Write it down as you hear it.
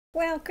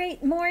Well,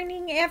 great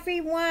morning,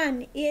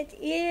 everyone. It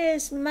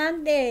is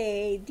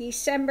Monday,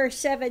 December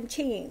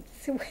 17th.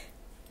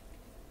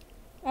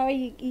 Oh,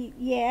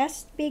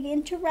 yes, big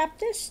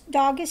interruptus,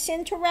 doggus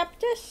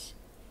interruptus.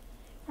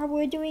 Are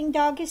we doing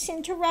doggus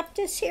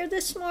interruptus here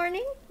this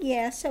morning?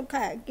 Yes,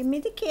 okay. Give me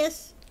the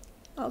kiss.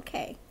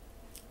 Okay.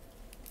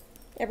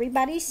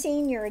 Everybody's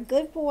seen you're a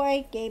good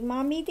boy. Gave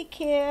mommy the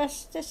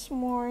kiss this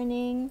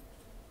morning.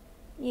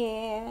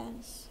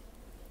 Yes.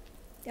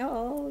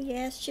 Oh,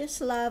 yes, just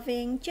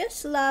loving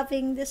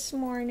this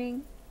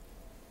morning.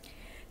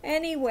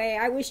 Anyway,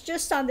 I was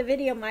just on the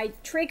video. My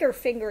trigger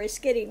finger is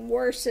getting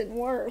worse and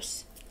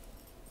worse.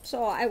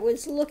 So I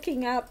was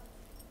looking up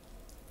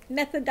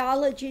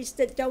methodologies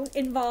that don't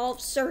involve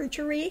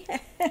surgery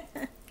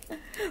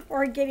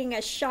or getting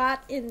a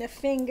shot in the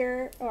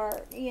finger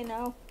or,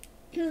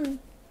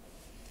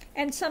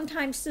 and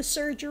sometimes the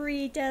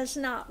surgery does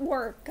not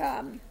work.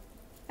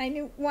 I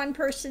knew one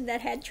person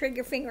that had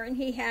trigger finger and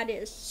he had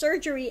his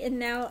surgery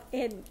and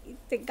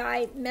the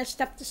guy messed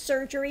up the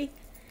surgery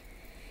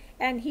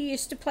and he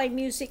used to play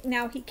music.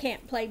 Now he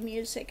can't play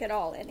music at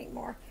all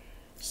anymore.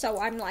 So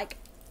I'm like,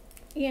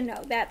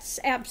 that's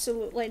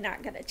absolutely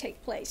not going to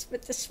take place.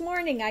 But this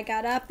morning I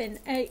got up and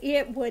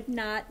it would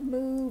not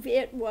move.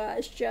 It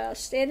was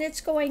just, and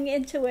it's going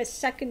into a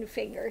second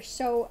finger.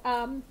 So,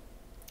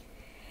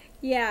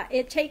 yeah,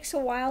 it takes a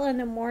while in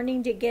the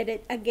morning to get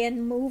it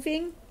again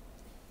moving.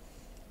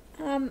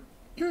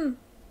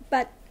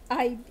 But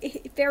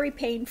very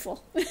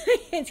painful.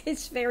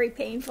 It's very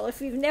painful.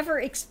 If you've never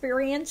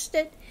experienced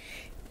it,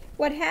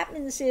 what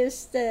happens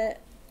is the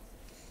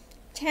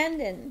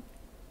tendon,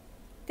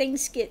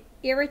 things get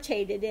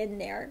irritated in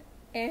there,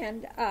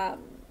 and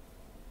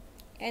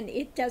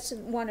it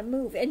doesn't want to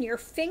move. And your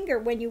finger,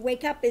 when you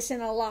wake up, is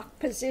in a locked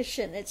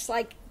position. It's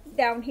like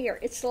down here.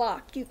 It's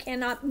locked. You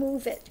cannot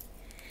move it.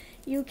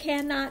 You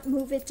cannot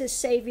move it to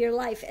save your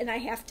life. And I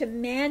have to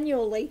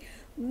manually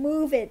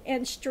move it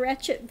and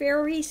stretch it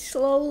very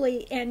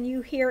slowly, and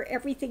you hear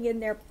everything in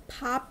there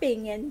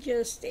popping and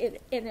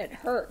it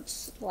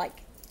hurts,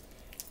 like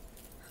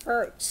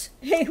hurts.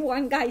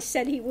 One guy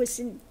said he was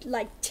in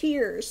like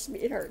tears.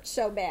 It hurts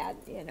so bad,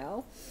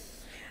 no,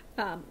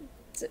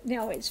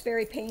 it's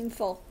very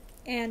painful.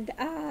 And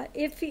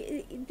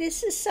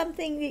this is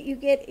something that you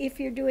get if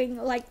you're doing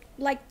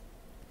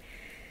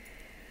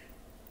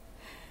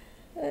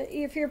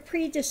if you're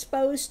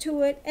predisposed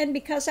to it, and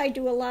because I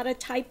do a lot of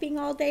typing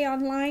all day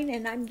online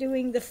and I'm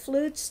doing the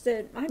flutes,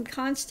 that I'm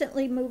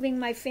constantly moving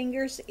my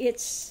fingers,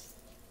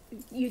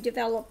 you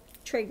develop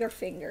trigger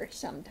finger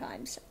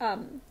sometimes.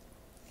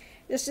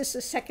 This is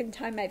the second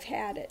time I've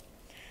had it.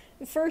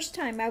 The first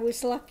time I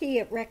was lucky,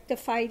 it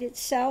rectified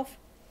itself.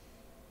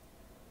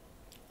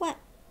 What?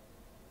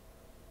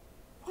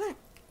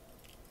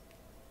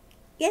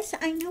 Yes,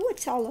 I know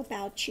it's all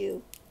about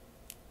you.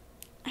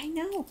 I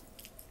know.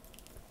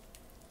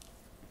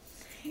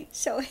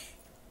 So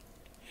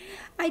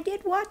I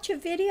did watch a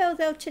video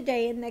though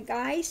today, and the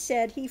guy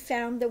said he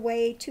found a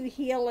way to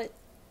heal it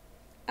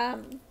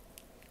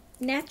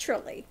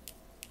naturally.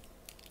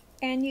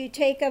 And you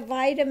take a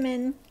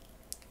vitamin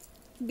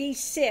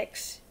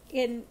B6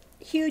 in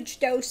huge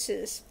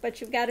doses,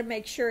 but you've got to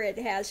make sure it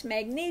has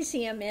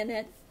magnesium in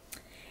it.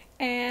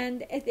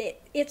 And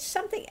it's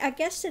something, I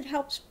guess it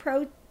helps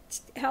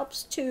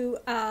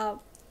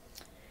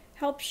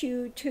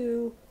you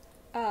to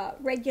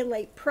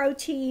regulate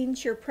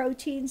proteins, your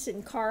proteins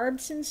and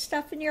carbs and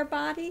stuff in your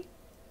body.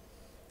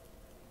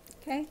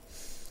 Okay,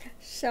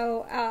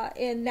 so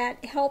and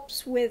that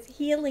helps with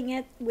healing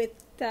it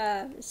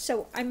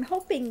so I'm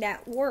hoping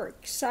that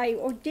works. I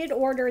did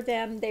order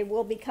them. They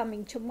will be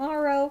coming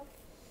tomorrow,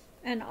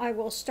 and I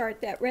will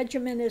start that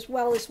regimen as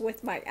well as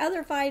with my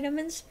other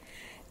vitamins.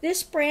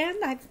 This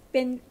brand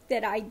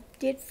that I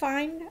did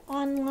find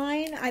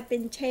online, I've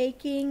been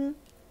taking,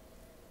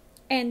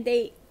 and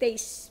they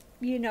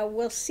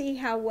we'll see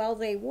how well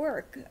they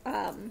work.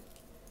 I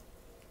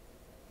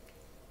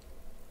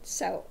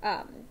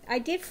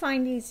did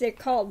find these. They're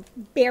called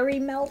berry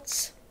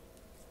melts.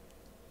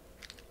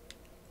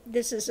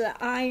 This is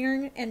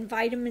iron and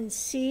vitamin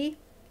C,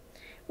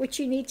 which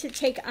you need to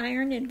take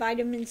iron and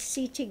vitamin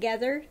C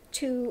together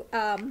to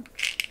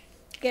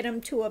get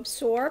them to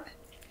absorb.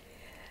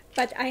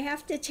 But I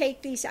have to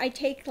take these. I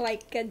take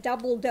like a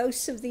double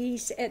dose of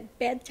these at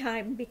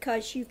bedtime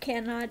because you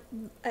cannot,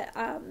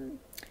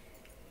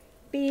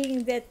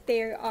 being that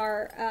they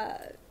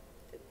are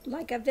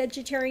like a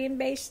vegetarian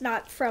base,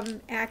 not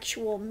from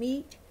actual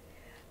meat,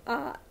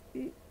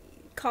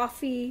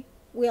 coffee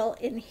will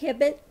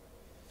inhibit.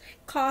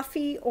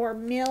 Coffee or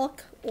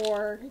milk,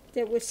 or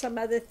there was some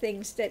other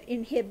things that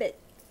inhibit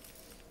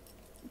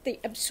the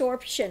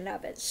absorption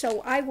of it.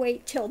 So I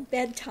wait till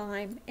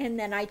bedtime, and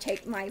then I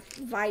take my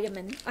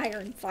iron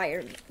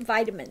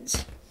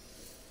vitamins.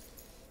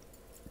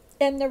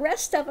 And the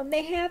rest of them,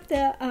 they have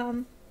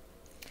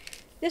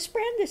this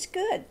brand is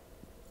good.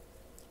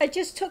 I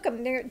just took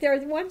them. They're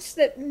the ones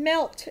that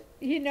melt,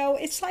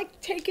 it's like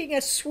taking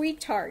a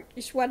sweetheart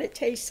is what it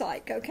tastes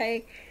like,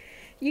 okay?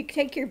 You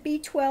take your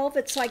B12,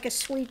 it's like a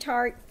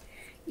sweetheart.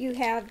 You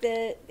have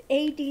the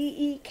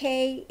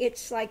ADEK.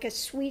 It's like a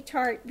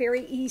sweetheart,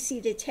 very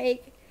easy to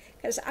take,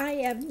 because I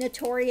am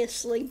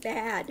notoriously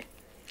bad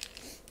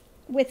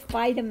with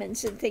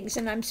vitamins and things,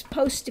 and I'm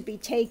supposed to be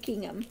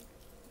taking them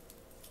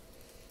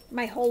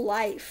my whole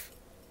life.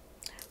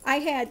 I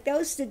had,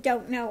 those that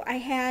don't know, I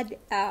had,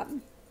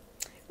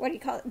 what do you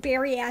call it,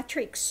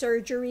 bariatric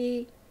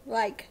surgery,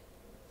 like,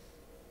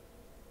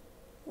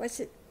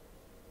 was it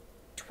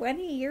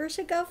 20 years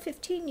ago,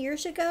 15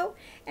 years ago?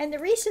 And the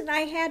reason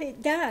I had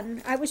it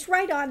done, I was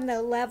right on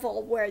the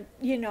level where,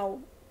 you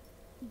know,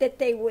 that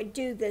they would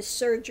do this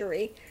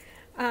surgery.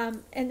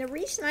 And the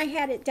reason I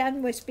had it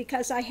done was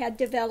because I had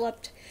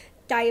developed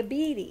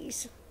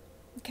diabetes,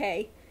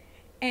 okay?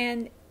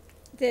 And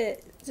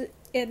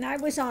and I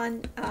was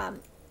on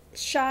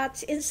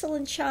shots,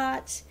 insulin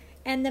shots,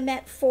 and the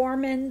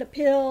metformin, the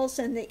pills,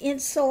 and the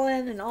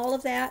insulin, and all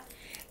of that.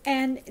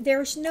 And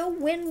there's no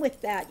win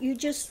with that. You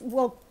just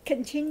will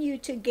continue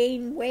to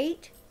gain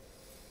weight.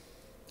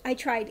 I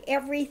tried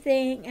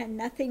everything, and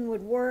nothing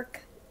would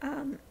work.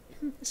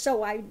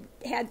 So I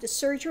had the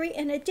surgery,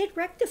 and it did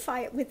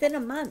rectify it within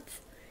a month.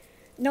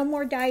 No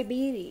more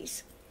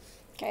diabetes,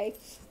 okay?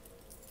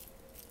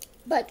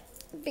 But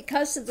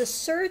because of the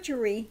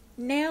surgery,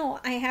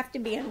 now I have to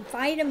be on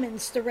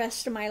vitamins the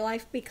rest of my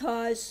life,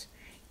 because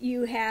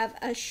you have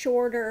a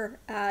shorter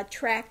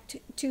tract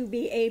to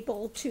be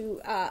able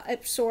to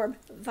absorb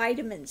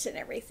vitamins and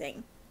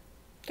everything,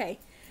 okay?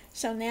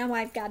 So now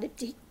I've got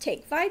to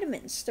take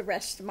vitamins the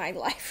rest of my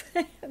life,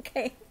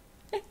 okay?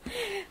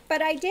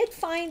 But I did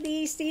find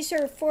these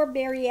are for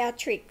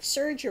bariatric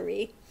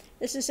surgery.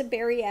 This is a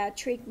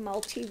bariatric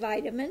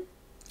multivitamin.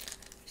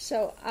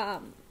 So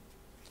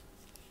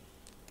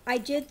I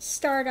did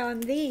start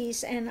on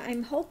these, and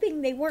I'm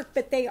hoping they work,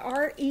 but they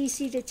are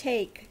easy to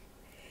take.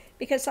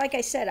 Because like I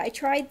said, I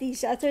tried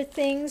these other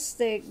things,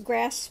 the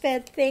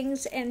grass-fed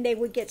things, and they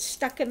would get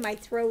stuck in my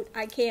throat.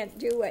 I can't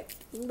do it,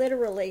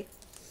 literally.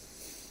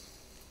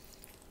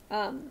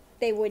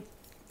 They would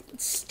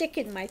stick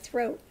in my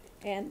throat.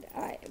 And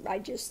I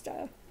just,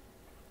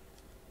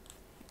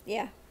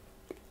 yeah.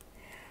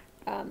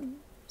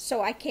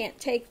 So I can't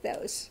take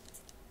those.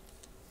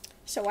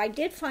 So I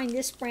did find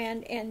this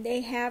brand, and they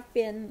have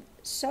been,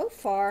 so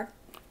far,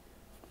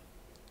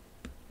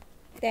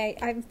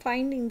 I'm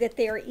finding that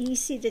they are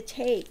easy to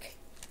take.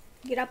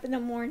 Get up in the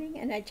morning,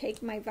 and I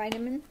take my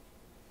vitamin.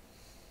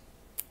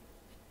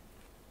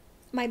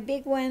 My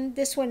big one,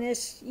 this one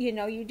is, you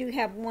know, you do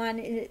have one,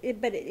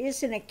 but it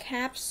is in a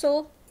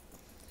capsule.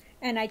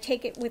 And I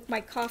take it with my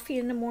coffee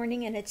in the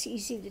morning, and it's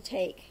easy to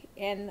take.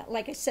 And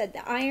like I said,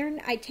 the iron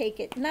I take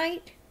at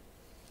night.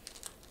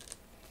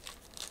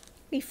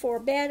 Before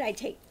bed, I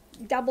take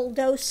double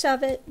dose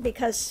of it,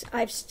 because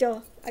I've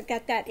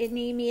got that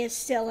anemia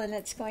still, and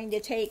it's going to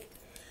take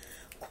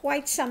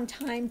quite some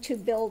time to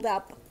build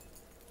up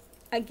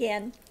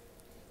again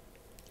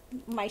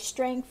my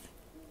strength.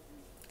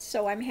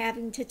 So I'm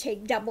having to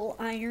take double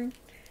iron.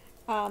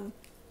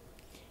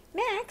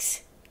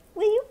 Max,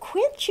 will you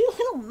quit, you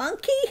little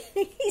monkey?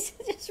 He's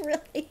just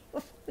really...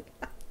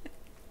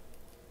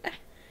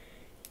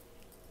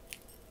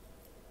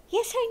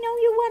 Yes, I know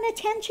you want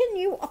attention.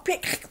 You...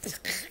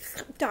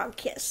 Dog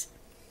kiss.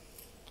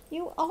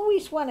 You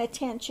always want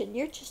attention.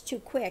 You're just too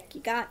quick.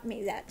 You got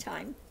me that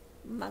time,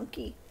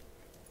 monkey.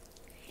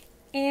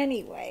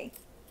 Anyway.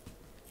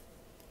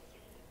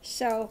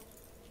 So...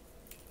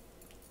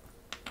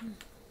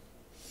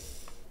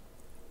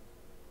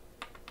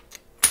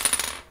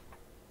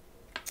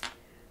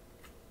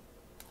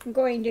 I'm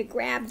going to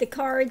grab the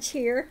cards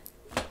here.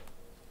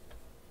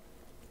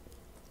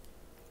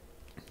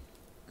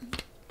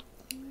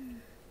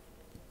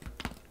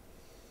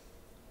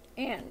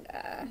 And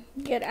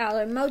get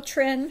out a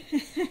Motrin.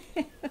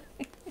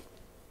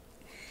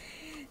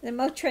 The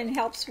Motrin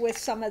helps with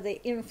some of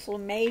the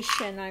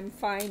inflammation I'm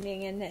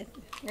finding, and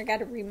I got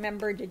to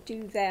remember to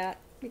do that,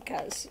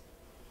 because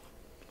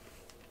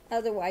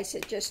otherwise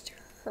it just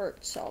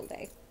hurts all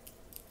day.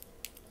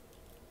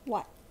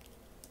 What?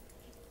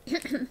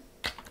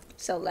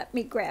 So let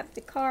me grab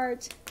the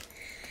cards.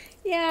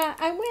 Yeah,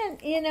 I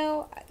went, you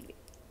know,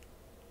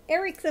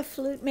 Eric the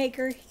flute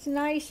maker, he's a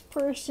nice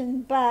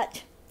person,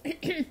 but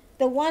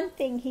the one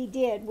thing he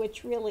did,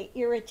 which really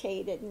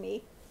irritated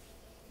me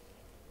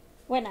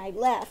when I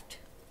left,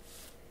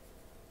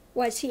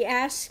 was he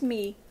asked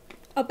me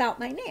about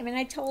my name, and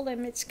I told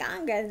him it's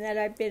Ganga, and that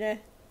I've been a,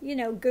 you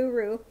know,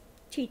 guru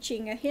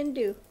teaching a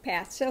Hindu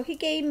path. So he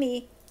gave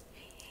me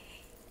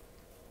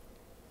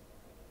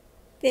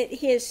that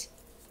his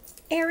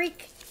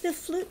Eric the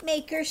flute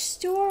maker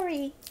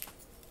story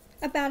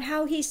about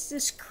how he's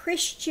this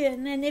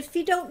Christian, and if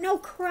you don't know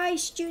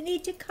Christ, you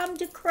need to come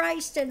to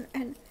Christ,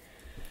 and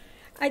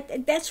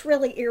that's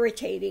really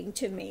irritating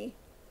to me.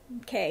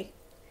 Okay,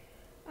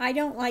 I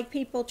don't like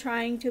people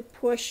trying to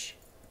push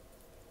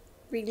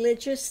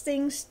religious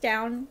things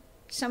down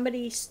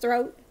somebody's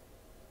throat,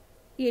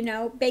 you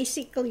know,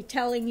 basically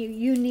telling you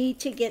you need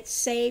to get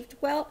saved.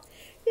 Well,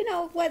 you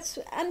know, what's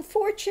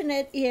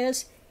unfortunate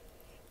is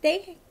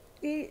they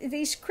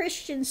these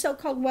Christians,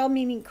 so-called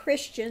well-meaning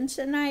Christians,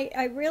 and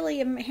I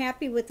really am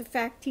happy with the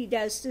fact he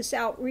does this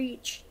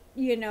outreach,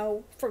 you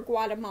know, for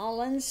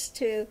Guatemalans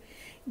to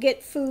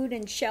get food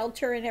and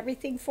shelter and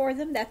everything for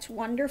them. That's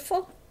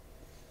wonderful.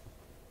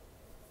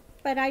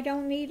 But I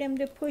don't need him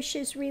to push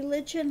his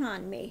religion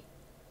on me,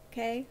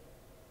 okay?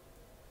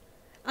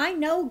 I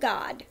know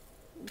God,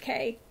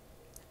 okay?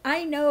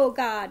 I know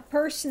God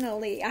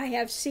personally. I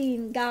have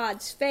seen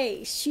God's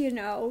face, you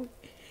know.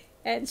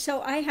 And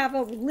so I have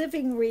a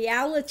living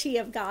reality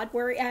of God,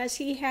 whereas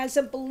he has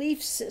a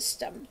belief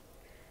system,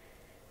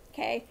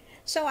 okay?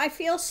 So I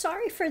feel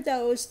sorry for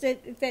those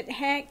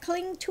that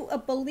cling to a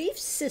belief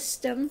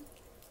system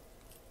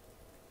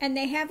and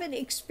they haven't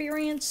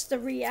experienced the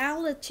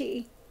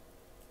reality,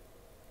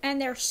 and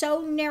they're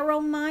so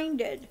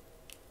narrow-minded,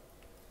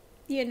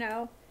 you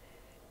know.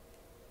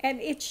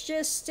 And it's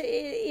just,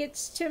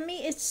 it's to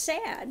me, it's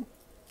sad.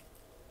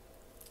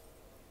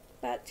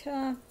 But,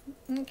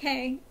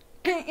 okay,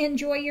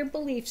 enjoy your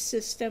belief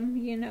system,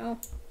 you know.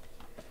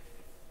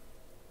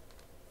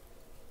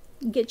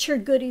 Get your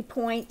goodie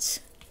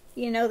points.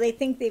 You know, they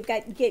think they've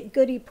got get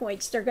goodie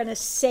points. They're going to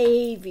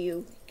save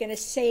you. Going to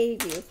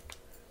save you.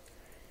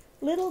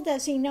 Little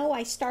does he know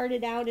I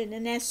started out in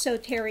an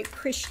esoteric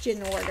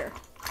Christian order.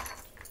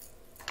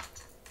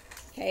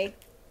 Okay?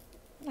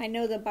 I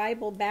know the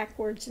Bible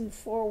backwards and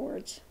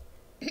forwards.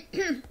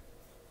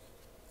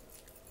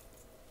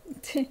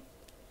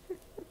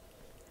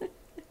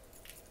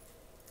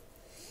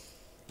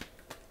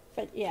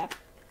 But yeah.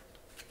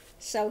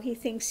 So he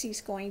thinks he's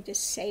going to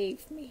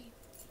save me.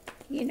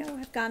 You know,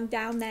 I've gone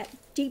down that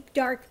deep,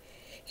 dark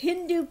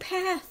Hindu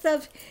path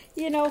of,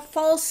 you know,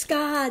 false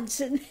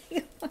gods. And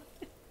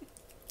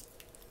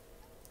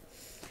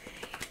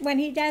when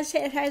he does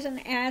it,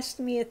 hasn't asked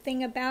me a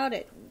thing about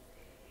it.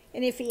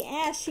 And if he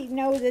asks, he'd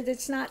know that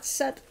it's not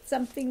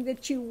something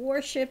that you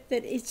worship,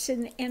 that it's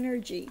an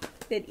energy,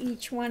 that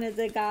each one of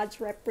the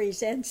gods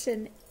represents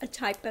a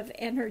type of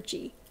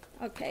energy,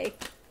 okay?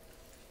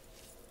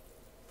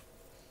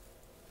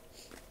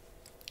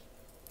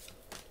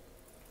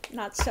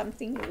 Not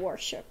something to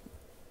worship,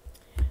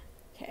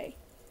 okay?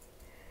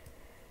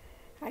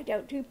 I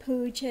don't do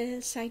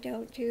pujas, I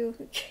don't do,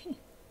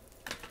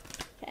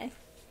 okay?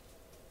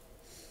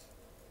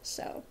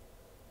 So,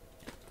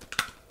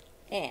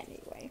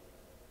 anyway.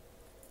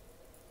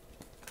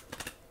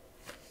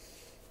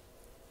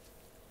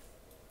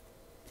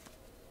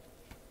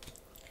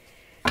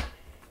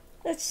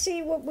 Let's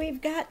see what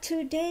we've got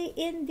today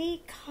in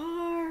the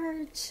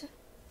cards.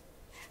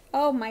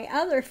 Oh, my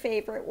other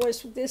favorite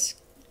was this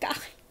guy.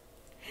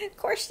 Of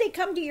course, they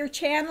come to your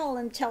channel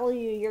and tell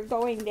you you're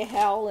going to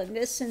hell and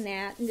this and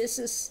that, and this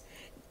is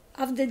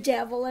of the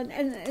devil.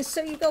 And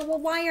so you go, well,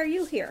 why are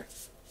you here?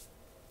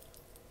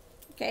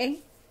 Okay?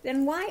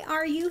 Then why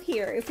are you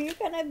here? If you're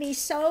going to be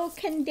so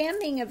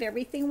condemning of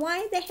everything,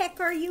 why the heck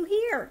are you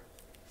here?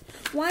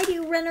 Why do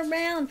you run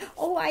around?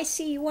 Oh, I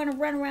see you want to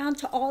run around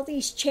to all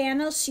these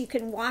channels so you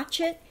can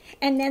watch it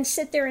and then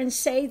sit there and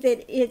say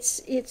that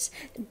it's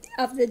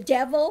of the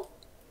devil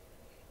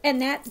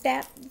and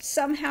that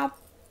somehow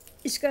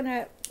is going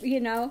to, you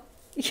know,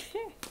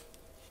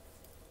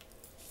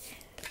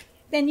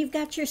 then you've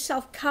got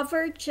yourself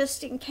covered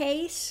just in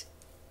case,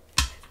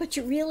 but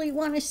you really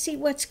want to see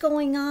what's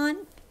going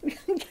on?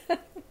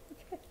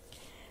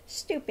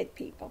 Stupid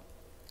people.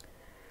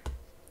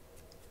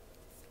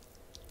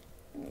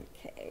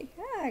 Okay,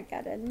 I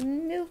got a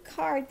new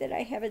card that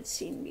I haven't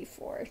seen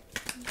before.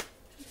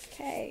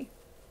 Okay.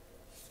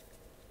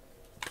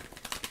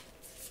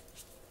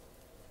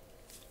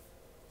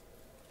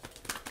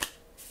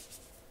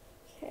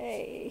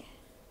 Okay.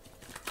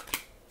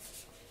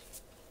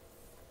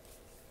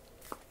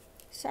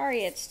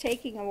 Sorry, it's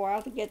taking a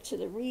while to get to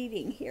the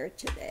reading here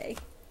today.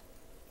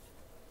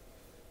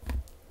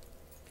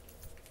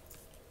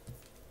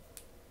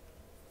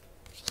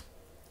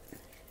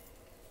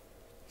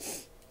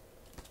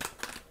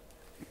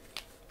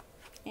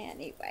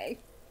 Anyway,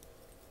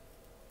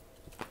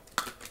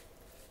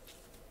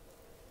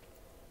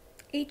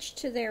 each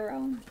to their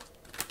own.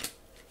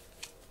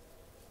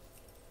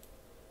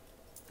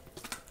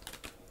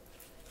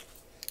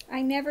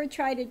 I never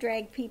try to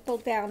drag people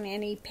down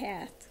any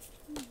path,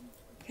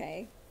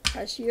 okay,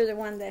 because you're the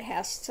one that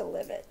has to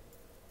live it.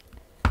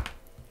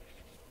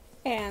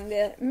 And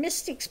the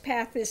mystic's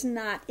path is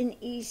not an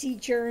easy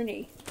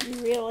journey. You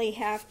really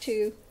have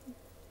to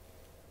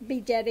be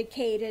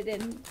dedicated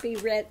and be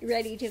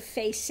ready to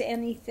face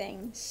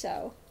anything,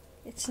 so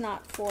it's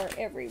not for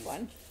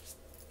everyone.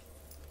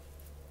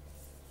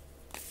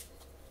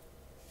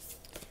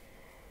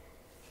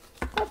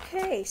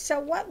 Okay, so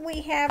what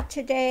we have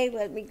today,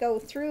 let me go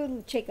through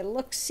and take a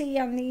look-see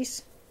on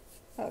these.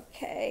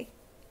 Okay.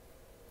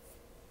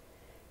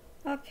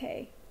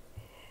 Okay.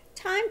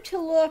 Time to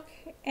look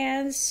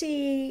and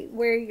see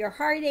where your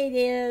heartache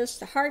is,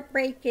 the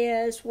heartbreak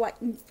is,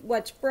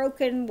 what's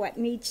broken, what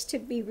needs to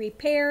be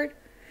repaired,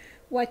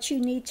 what you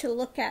need to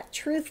look at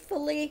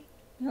truthfully.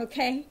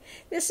 Okay,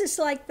 this is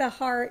like the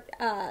heart,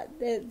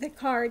 the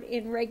card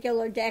in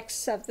regular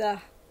decks of the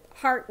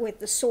heart with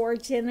the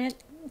swords in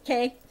it,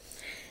 okay?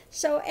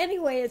 So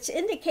anyway, it's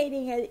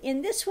indicating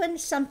in this one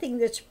something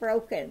that's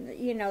broken,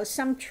 you know,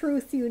 some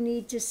truth you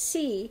need to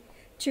see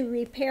to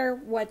repair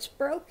what's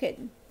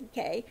broken,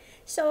 okay?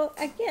 So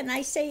again,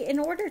 I say in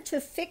order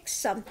to fix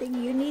something,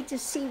 you need to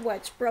see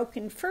what's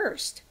broken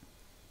first,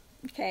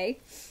 okay?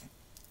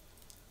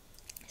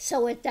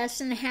 So it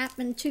doesn't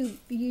happen to,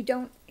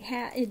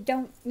 it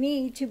don't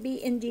need to be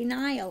in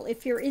denial.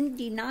 If you're in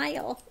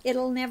denial,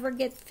 it'll never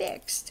get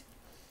fixed.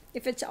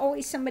 If it's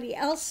always somebody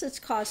else that's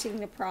causing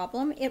the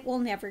problem, it will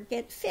never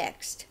get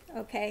fixed,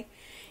 okay?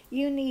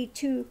 You need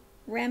to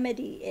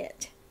remedy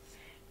it.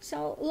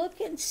 So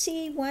look and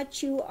see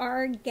what you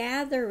are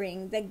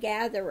gathering, the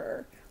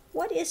gatherer.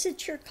 What is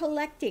it you're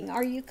collecting?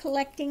 Are you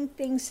collecting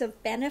things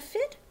of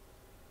benefit?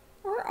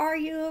 Or are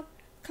you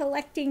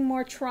collecting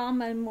more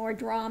trauma and more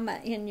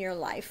drama in your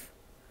life?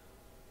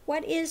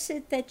 What is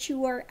it that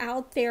you are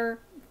out there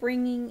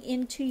bringing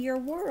into your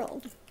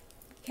world,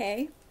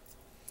 okay?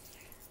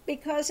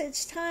 Because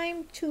it's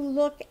time to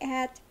look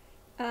at,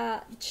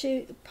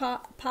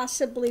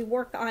 possibly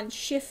work on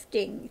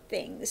shifting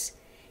things.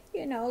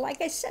 You know, like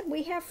I said,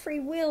 we have free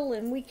will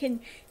and we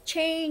can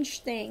change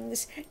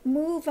things,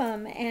 move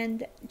them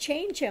and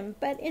change them.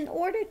 But in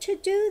order to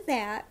do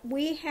that,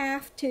 we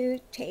have to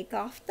take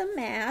off the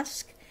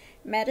mask,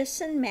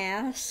 medicine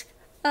mask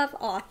of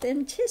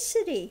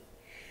authenticity.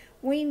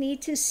 We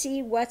need to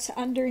see what's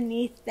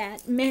underneath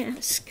that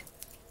mask,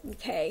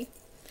 okay?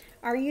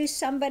 Are you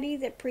somebody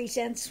that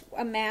presents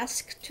a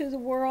mask to the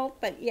world,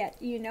 but yet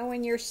you know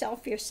in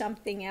yourself you're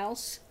something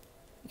else?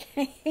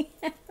 Okay.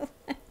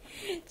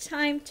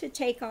 Time to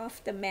take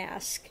off the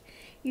mask.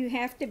 You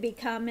have to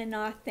become an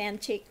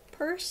authentic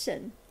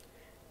person,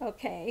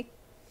 okay?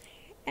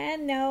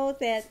 And know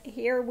that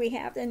here we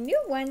have a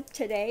new one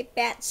today,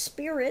 Bat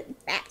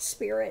Spirit. Bat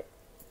Spirit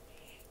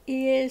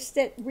is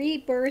that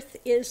rebirth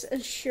is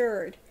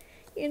assured.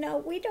 You know,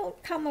 we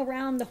don't come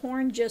around the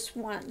horn just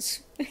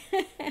once.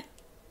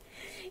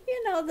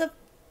 You know,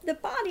 the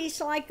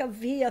body's like a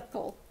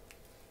vehicle,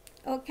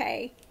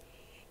 okay?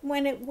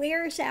 When it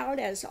wears out,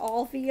 as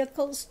all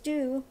vehicles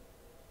do,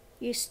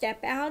 you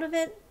step out of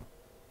it,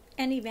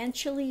 and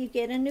eventually you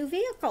get a new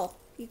vehicle.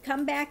 You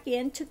come back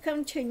in to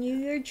continue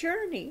your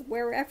journey.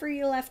 Wherever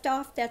you left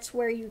off, that's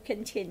where you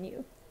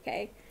continue,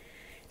 okay?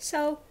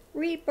 So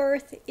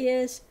rebirth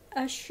is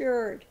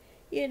assured.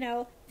 You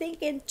know,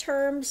 think in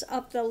terms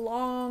of the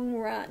long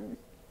run,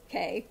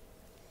 okay?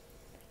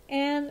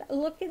 And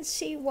look and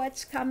see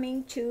what's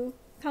coming to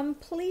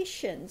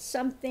completion.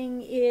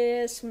 Something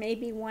is,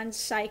 maybe one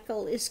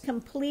cycle is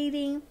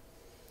completing.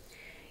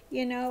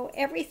 You know,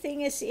 everything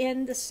is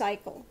in the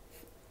cycle.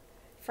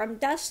 From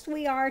dust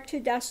we are, to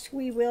dust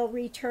we will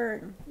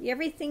return.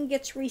 Everything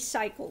gets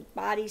recycled.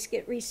 Bodies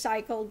get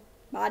recycled.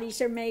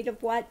 Bodies are made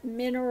of what?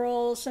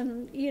 Minerals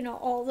and, you know,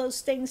 all those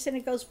things, and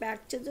it goes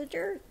back to the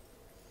dirt.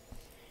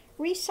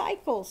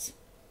 Recycles.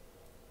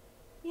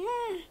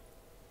 Yeah.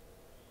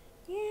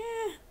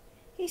 Yeah.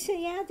 He said,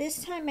 yeah,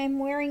 this time I'm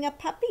wearing a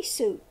puppy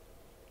suit.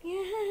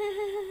 Yeah.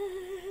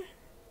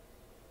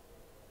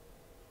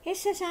 He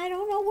says, I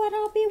don't know what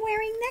I'll be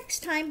wearing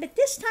next time, but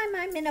this time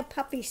I'm in a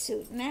puppy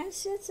suit. And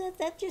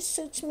that just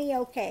suits me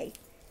okay.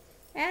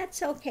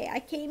 That's okay. I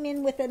came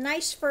in with a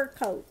nice fur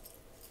coat.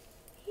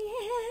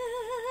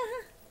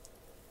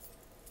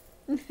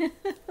 Yeah.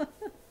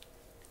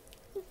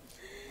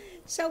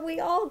 So we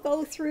all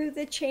go through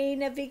the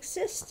chain of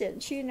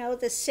existence, you know,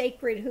 the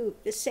sacred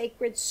hoop, the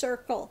sacred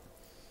circle.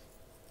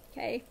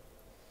 Okay?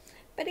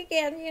 But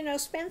again, you know,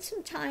 spend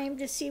some time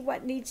to see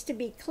what needs to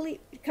be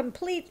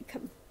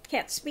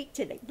can't speak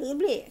today.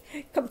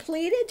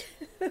 Completed.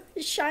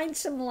 Shine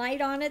some light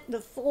on it. The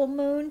full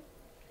moon.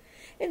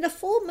 In the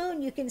full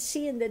moon, you can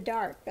see in the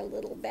dark a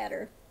little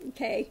better.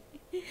 Okay.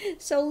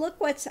 So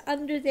look what's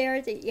under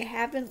there that you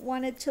haven't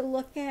wanted to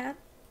look at.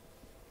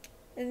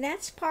 And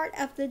that's part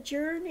of the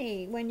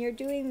journey when you're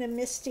doing the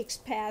mystic's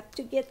path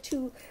to get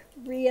to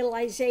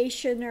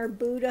realization or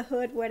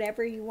Buddhahood,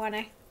 whatever you want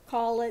to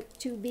call it,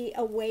 to be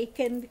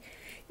awakened.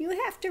 You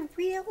have to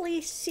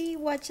really see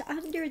what's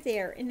under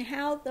there and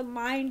how the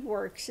mind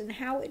works and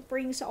how it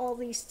brings all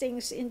these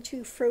things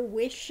into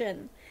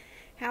fruition,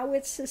 how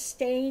it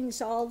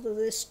sustains all of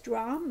this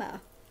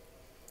drama,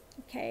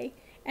 okay?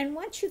 And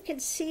once you can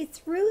see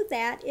through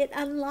that, it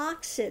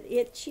unlocks it.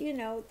 It's, you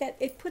know, that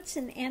it puts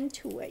an end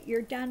to it.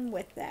 You're done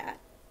with that,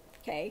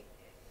 okay?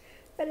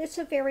 But it's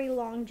a very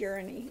long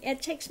journey.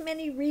 It takes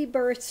many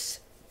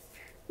rebirths,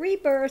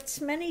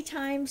 many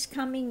times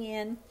coming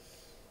in,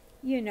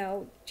 you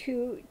know,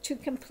 to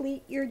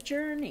complete your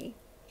journey,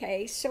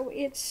 okay? So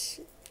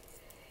it's,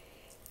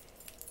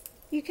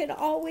 you can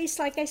always,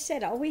 like I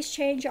said, always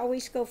change,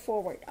 always go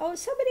forward. Oh,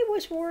 somebody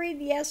was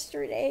worried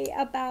yesterday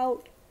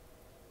about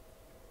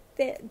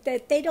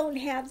that they don't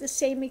have the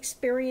same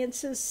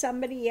experience as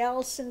somebody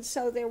else, and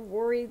so they're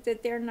worried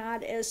that they're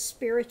not as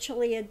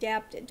spiritually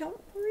adept.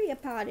 Don't worry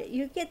about it.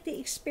 You get the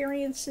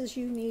experiences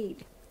you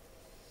need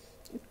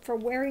for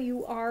where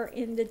you are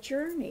in the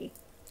journey.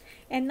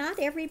 And not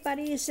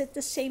everybody is at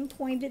the same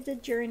point of the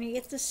journey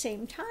at the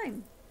same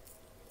time.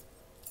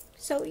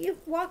 So you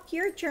walk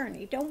your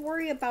journey. Don't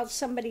worry about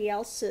somebody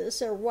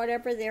else's or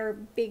whatever their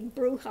big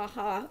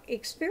brouhaha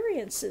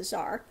experiences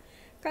are.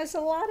 Because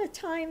a lot of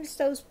times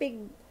those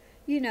big,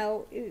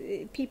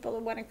 people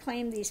that want to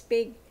claim these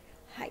big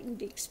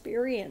heightened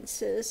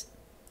experiences,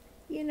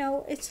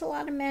 it's a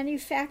lot of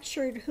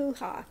manufactured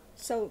hoo-ha.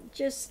 So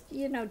just,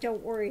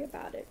 don't worry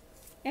about it.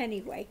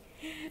 Anyway,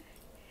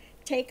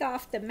 take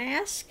off the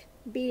mask.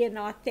 Be an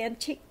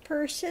authentic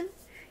person.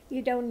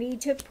 You don't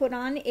need to put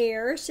on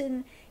airs.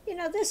 And,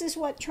 this is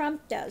what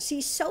Trump does.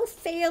 He's so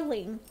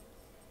failing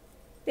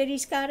that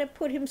he's got to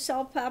put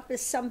himself up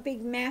as some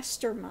big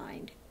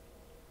mastermind.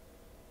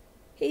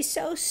 He's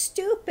so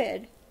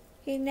stupid,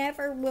 he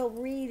never will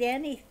read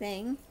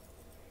anything.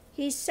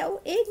 He's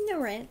so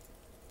ignorant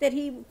that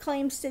he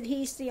claims that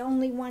he's the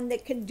only one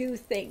that can do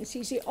things.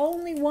 He's the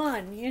only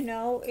one,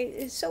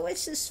 So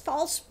it's this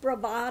false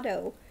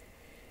bravado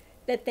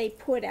that they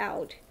put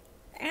out.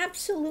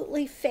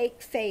 Absolutely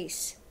fake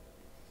face.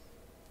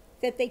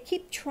 That they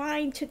keep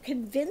trying to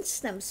convince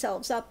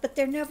themselves of, but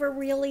they're never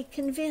really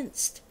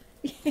convinced.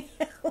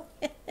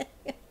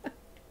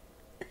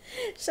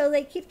 So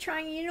they keep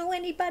trying.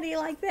 Anybody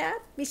like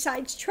that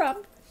besides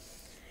Trump?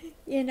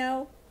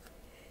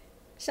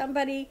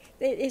 Somebody,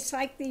 it's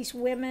like these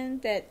women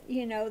that,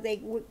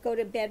 they go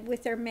to bed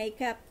with their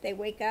makeup, they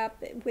wake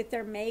up with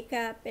their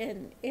makeup,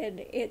 and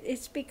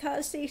it's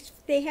because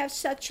they have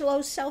such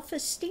low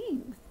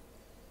self-esteem.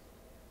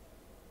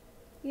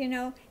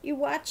 You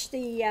watch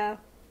the,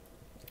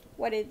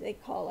 what did they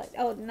call it?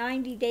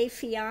 90 Day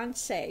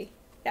Fiancé.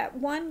 That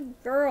one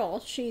girl,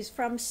 she's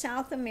from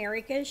South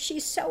America,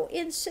 she's so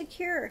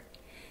insecure.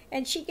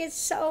 And she gets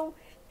so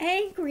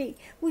angry.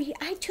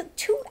 I took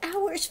 2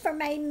 hours for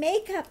my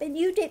makeup and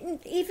you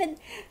didn't even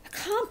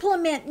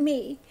compliment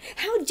me.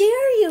 How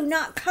dare you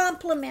not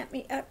compliment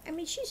me?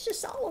 She's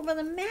just all over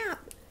the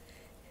map.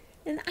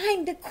 And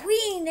I'm the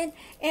queen,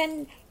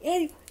 and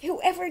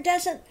whoever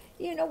doesn't,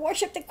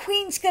 worship the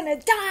queen's gonna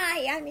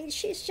die.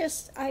 She's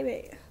just,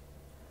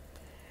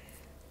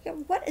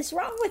 what is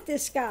wrong with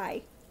this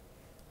guy?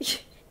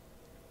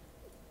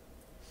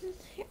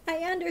 I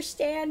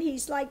understand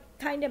he's like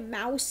kind of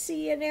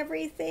mousy and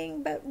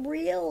everything, but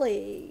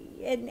really,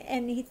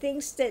 and he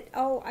thinks that,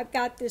 I've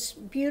got this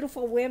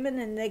beautiful woman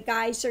and the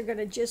guys are going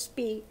to just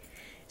be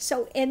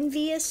so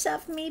envious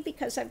of me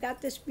because I've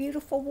got this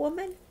beautiful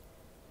woman.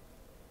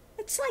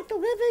 It's like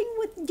living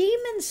with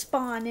demon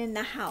spawn in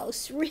the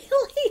house.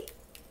 Really?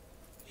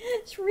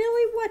 It's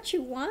really what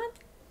you want?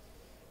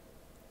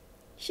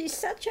 She's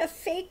such a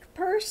fake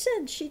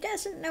person. She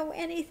doesn't know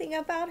anything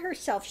about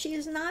herself. She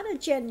is not a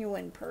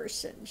genuine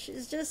person.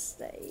 She's just,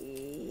 but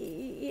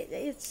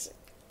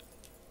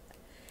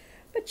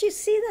you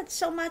see that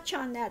so much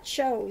on that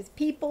show, with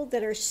people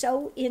that are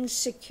so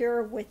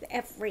insecure with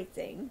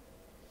everything.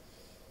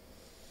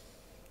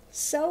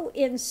 So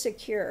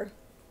insecure.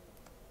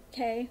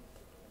 Okay?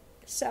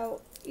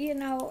 So,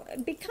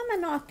 become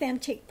an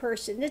authentic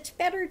person. It's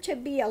better to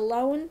be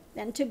alone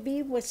than to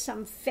be with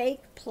some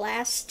fake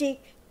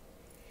plastic,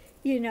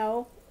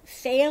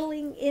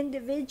 failing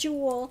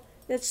individual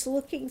that's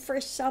looking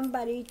for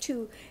somebody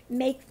to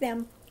make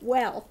them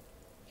well.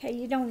 Okay,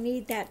 you don't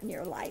need that in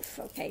your life.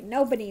 Okay,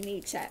 nobody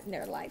needs that in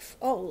their life.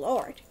 Oh,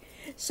 Lord.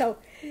 So,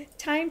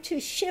 time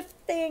to shift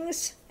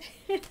things.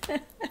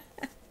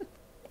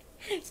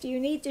 Do you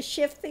need to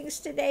shift things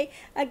today?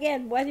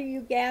 Again, what are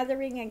you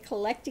gathering and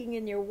collecting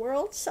in your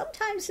world?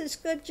 Sometimes it's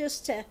good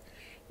just to,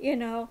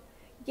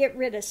 get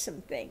rid of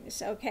some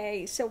things.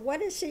 Okay, so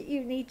what is it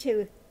you need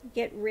to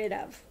get rid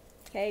of?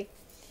 Okay,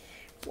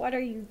 what are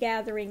you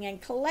gathering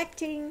and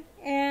collecting?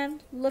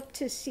 And look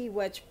to see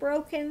what's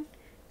broken.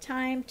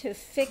 Time to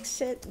fix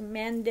it,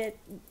 mend it,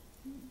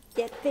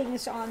 get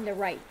things on the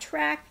right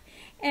track,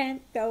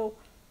 and go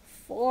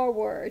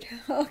forward.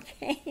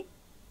 Okay.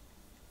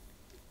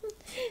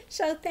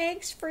 So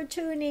thanks for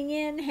tuning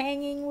in,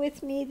 hanging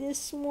with me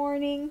this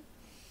morning.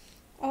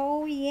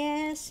 Oh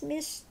yes,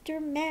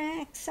 Mr.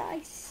 Max,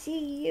 I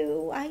see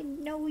you. I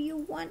know you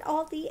want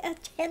all the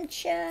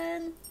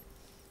attention.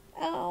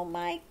 Oh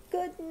my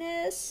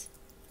goodness.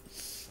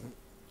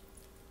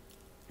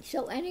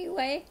 So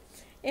anyway,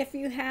 if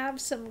you have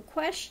some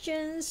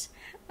questions,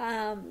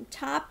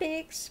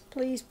 topics,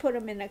 please put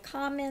them in the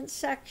comment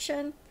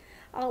section.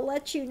 I'll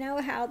let you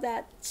know how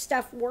that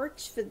stuff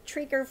works for the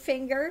trigger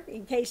finger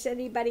in case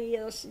anybody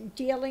is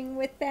dealing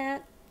with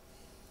that.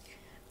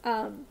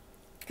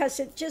 Because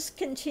it just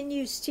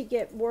continues to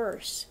get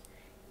worse.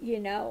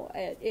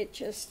 It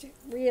just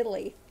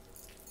really,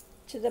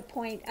 to the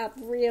point of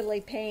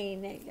really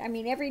pain.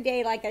 Every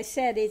day, like I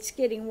said, it's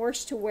getting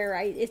worse to where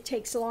it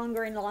takes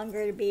longer and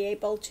longer to be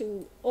able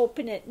to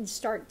open it and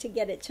start to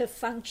get it to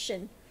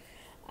function.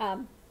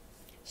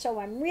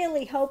 So I'm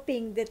really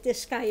hoping that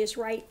this guy is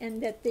right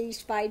and that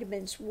these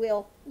vitamins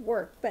will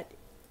work. But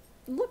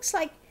it looks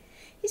like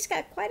he's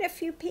got quite a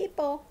few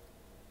people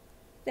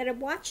that have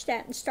watched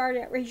that and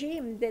started that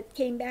regime that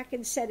came back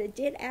and said it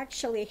did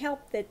actually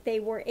help, that they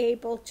were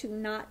able to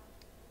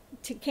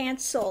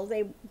cancel.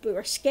 They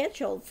were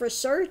scheduled for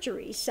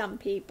surgery, some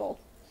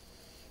people.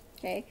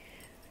 Okay,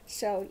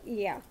 So,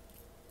 yeah.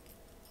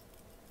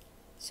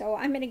 So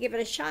I'm going to give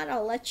it a shot.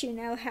 I'll let you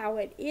know how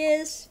it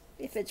is,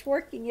 if it's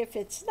working, if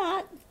it's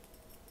not.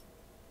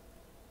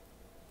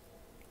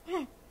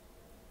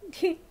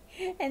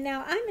 And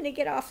now I'm going to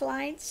get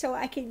offline so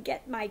I can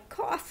get my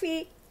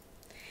coffee,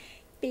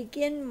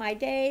 begin my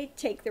day,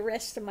 take the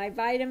rest of my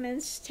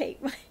vitamins,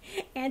 take my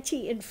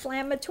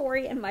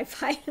anti-inflammatory and my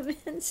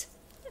vitamins.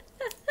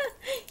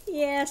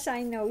 Yes,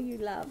 I know you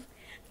love.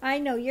 I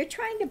know you're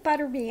trying to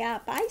butter me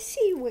up. I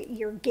see what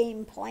your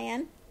game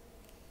plan.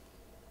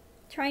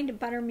 Trying to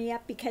butter me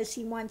up because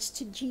he wants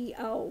to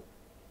GO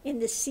in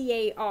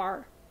the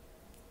CAR.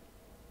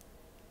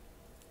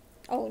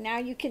 Oh, now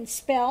you can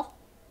spell.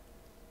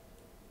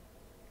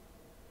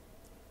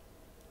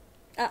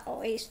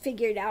 Uh-oh, he's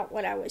figured out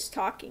what I was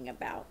talking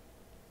about.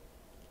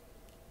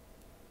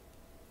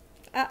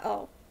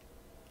 Uh-oh.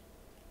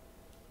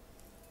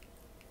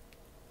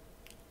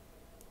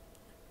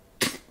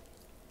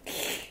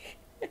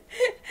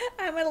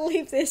 I'm going to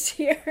leave this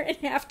here and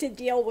have to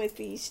deal with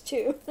these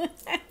two.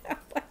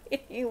 But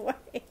anyway,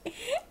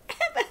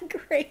 have a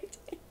great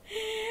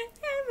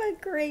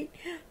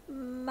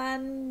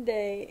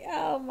Monday.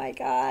 Oh my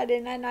God.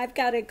 And then I've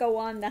got to go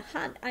on the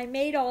hunt. I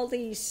made all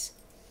these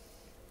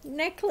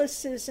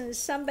necklaces, and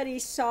somebody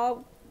saw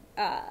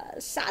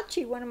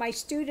Sachi, one of my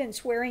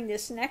students, wearing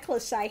this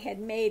necklace I had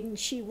made, and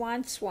she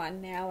wants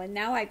one now. And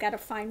now I've got to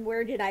find,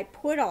 where did I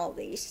put all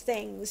these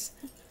things?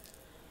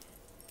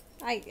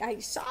 I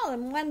saw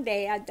them one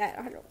day. I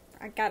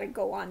got to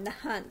go on the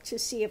hunt to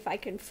see if I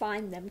can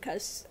find them,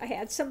 because I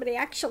had somebody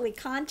actually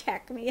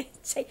contact me and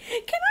say, can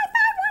I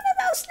buy one of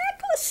those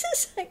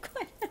necklaces?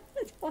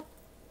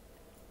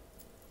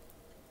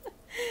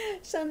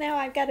 So now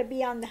I've got to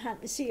be on the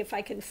hunt and see if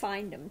I can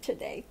find them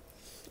today.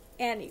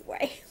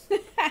 Anyway,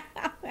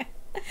 I'm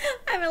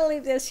going to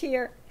leave this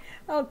here.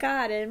 Oh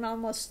God, I'm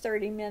almost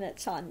 30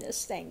 minutes on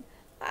this thing.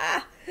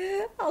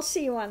 I'll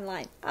see you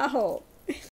online. Aho.